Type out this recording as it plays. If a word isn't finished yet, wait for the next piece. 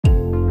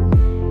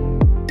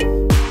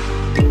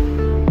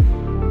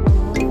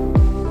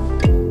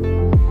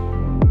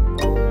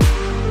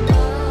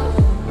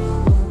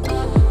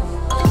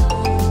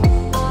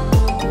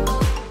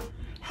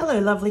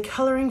lovely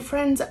colouring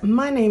friends,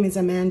 my name is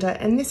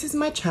Amanda and this is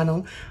my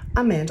channel,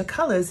 Amanda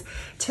Colours.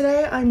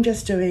 Today I'm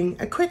just doing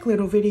a quick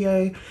little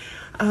video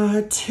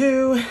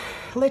to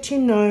let you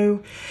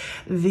know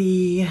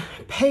the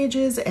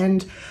pages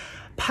and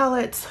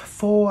palettes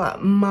for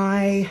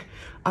my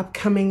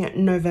upcoming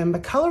November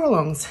colour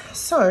alongs.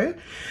 So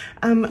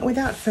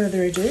without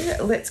further ado,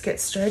 let's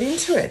get straight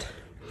into it.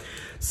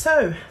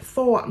 So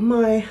for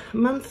my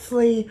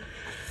monthly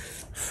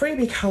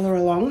freebie colour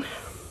along,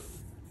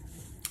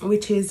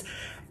 which is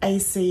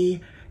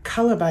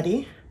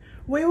accolourbuddy,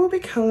 we will be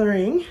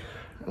colouring,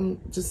 I'll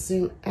just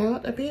zoom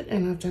out a bit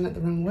and I've done it the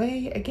wrong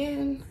way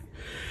again.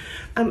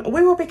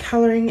 We will be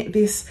colouring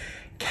this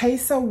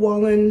Kesa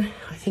Wallen,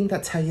 I think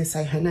that's how you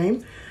say her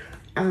name,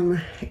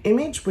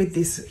 image with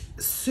this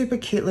super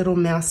cute little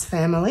mouse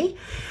family.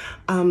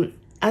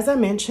 As I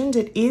mentioned,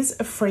 it is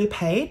a free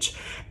page,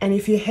 and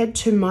if you head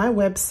to my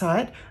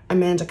website,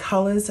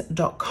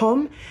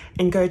 amandacolours.com,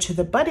 and go to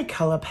the buddy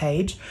colour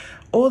page,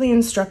 all the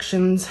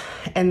instructions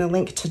and the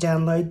link to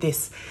download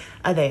this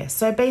are there.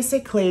 So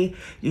basically,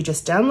 you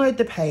just download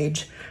the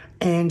page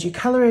and you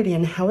colour it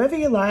in however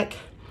you like,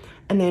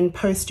 and then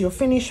post your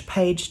finished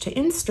page to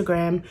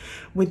Instagram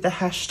with the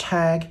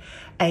hashtag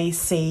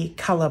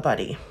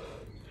accolourbuddy.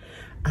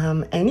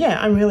 And yeah,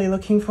 I'm really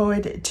looking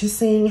forward to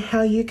seeing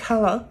how you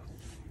colour,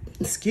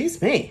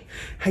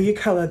 how you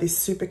colour this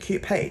super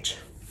cute page.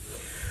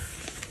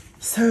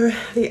 So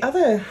the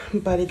other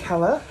buddy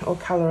colour or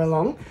colour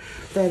along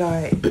that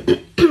I,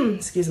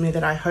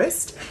 that I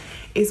host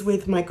is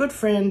with my good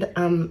friend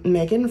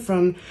Megan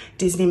from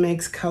Disney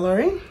Meg's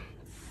Colouring.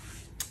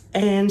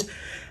 And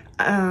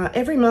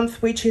every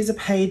month we choose a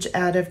page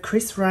out of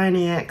Chris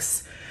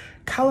Ryniak's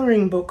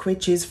colouring book,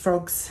 which is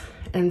Frogs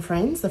and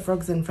Friends, the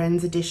Frogs and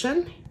Friends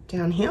edition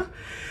down here.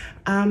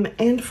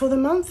 And for the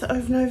month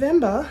of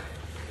November,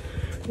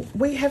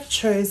 we have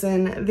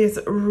chosen this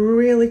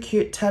really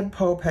cute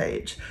tadpole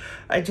page.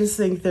 I just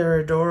think they're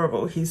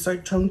adorable. He's so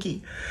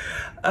chunky.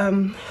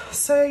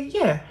 So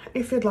yeah,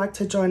 if you'd like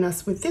to join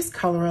us with this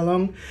colour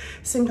along,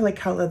 simply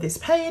colour this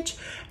page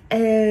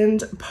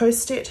and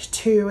post it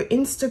to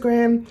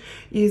Instagram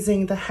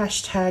using the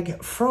hashtag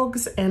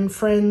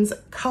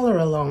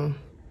frogsandfriendscoloralong.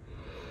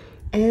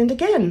 And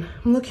again,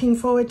 I'm looking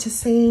forward to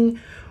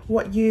seeing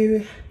what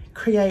you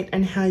create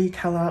and how you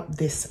colour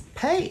this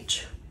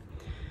page.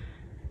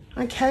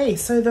 Okay,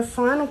 so the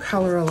final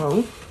colour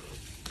along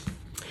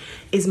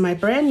is my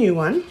brand new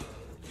one,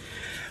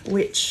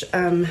 which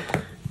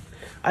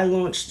I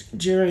launched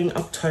during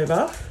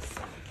October.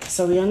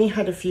 So we only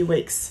had a few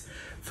weeks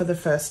for the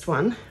first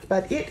one,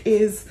 but it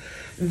is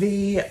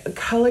the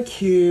Colour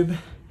Cube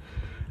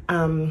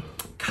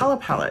colour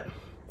palette.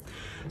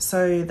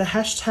 So the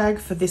hashtag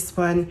for this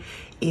one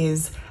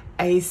is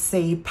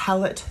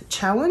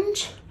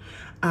acpalettechallenge,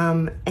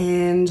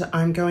 and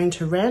I'm going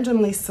to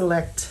randomly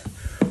select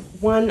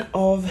one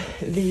of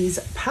these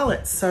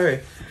palettes. So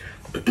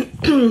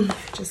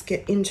just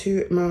get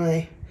into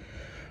my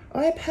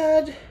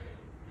iPad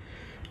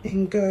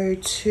and go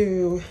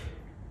to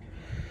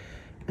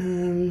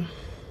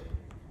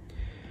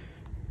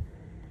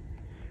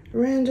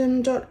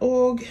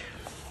random.org.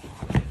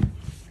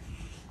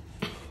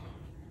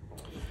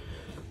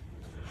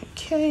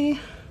 Okay,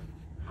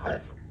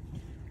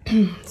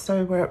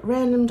 so we're at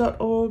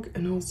random.org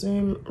and I'll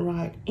zoom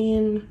right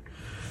in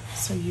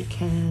so you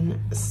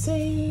can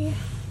see.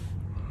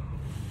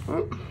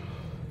 And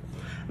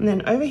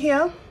then over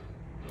here,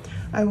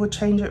 I will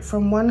change it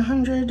from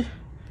 100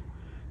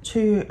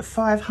 to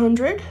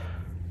 500.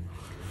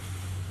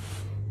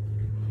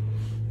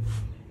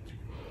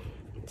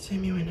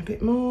 Zoom you in a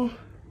bit more.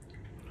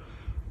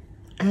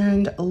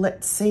 And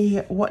let's see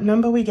what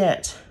number we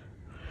get.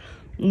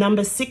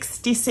 Number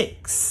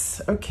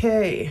 66.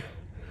 Okay,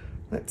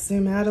 let's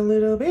zoom out a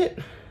little bit.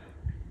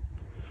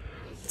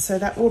 So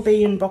that will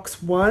be in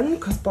box 1,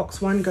 because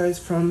box 1 goes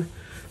from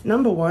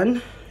number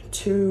 1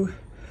 to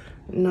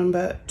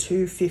number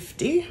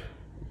 250.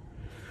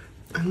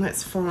 And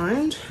let's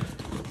find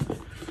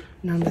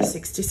number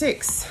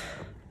 66.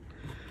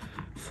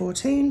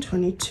 14,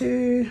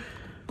 22,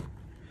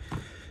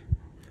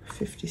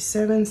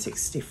 57,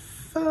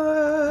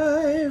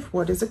 65.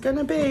 What is it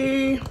gonna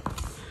be?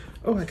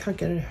 Oh, I can't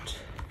get it out.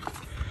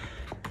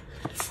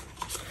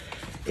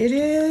 It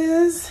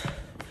is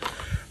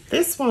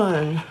this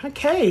one.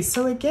 Okay,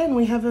 so again,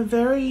 we have a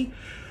very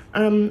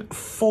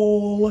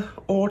fall,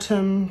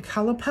 autumn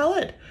color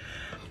palette.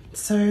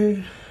 So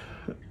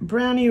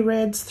brownie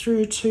reds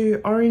through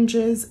to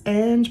oranges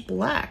and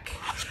black.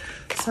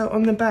 So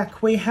on the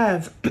back we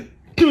have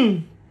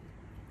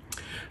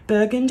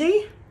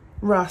burgundy,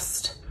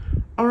 rust,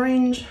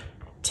 orange,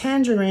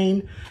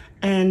 tangerine,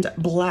 and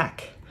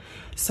black.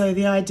 So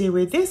the idea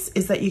with this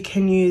is that you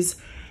can use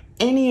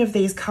any of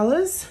these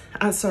colors.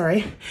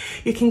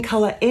 You can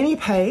color any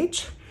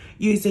page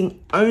using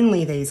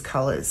only these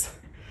colors.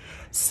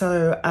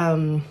 So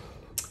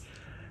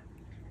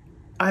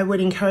I would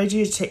encourage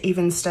you to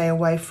even stay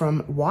away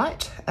from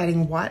white,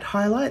 adding white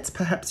highlights.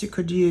 Perhaps you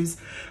could use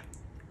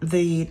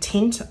the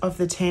tint of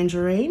the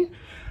tangerine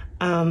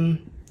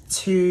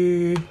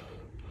to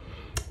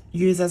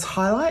use as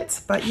highlights.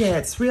 But yeah,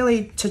 it's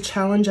really to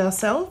challenge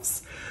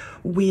ourselves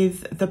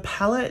with the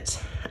palette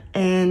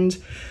and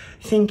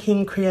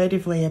thinking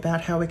creatively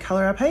about how we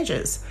color our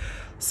pages.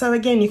 So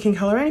again, you can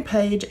color any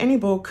page, any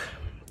book,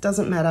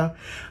 doesn't matter.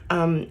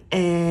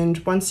 And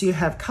once you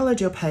have colored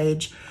your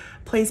page,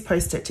 please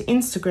post it to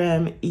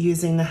Instagram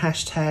using the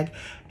hashtag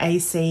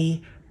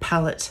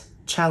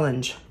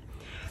acpalettechallenge.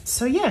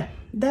 So yeah,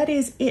 that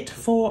is it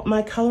for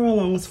my color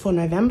alongs for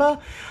November.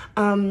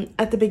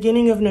 At the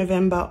beginning of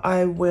November,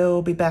 I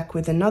will be back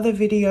with another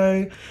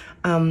video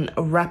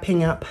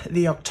wrapping up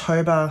the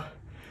October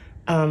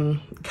color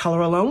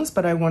alongs,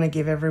 but I want to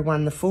give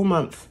everyone the full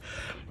month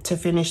to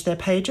finish their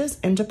pages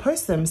and to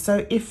post them.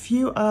 So if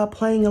you are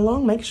playing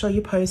along, make sure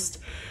you post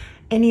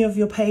any of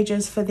your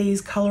pages for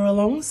these color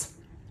alongs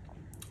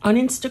on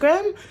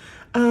Instagram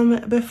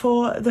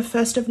before the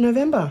 1st of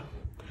November.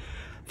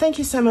 Thank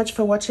you so much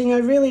for watching. I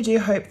really do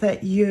hope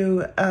that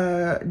you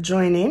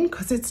join in,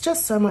 because it's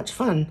just so much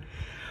fun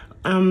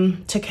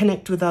to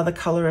connect with other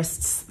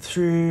colorists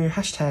through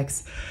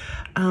hashtags.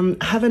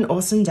 Have an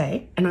awesome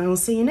day, and I will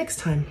see you next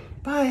time.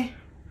 Bye.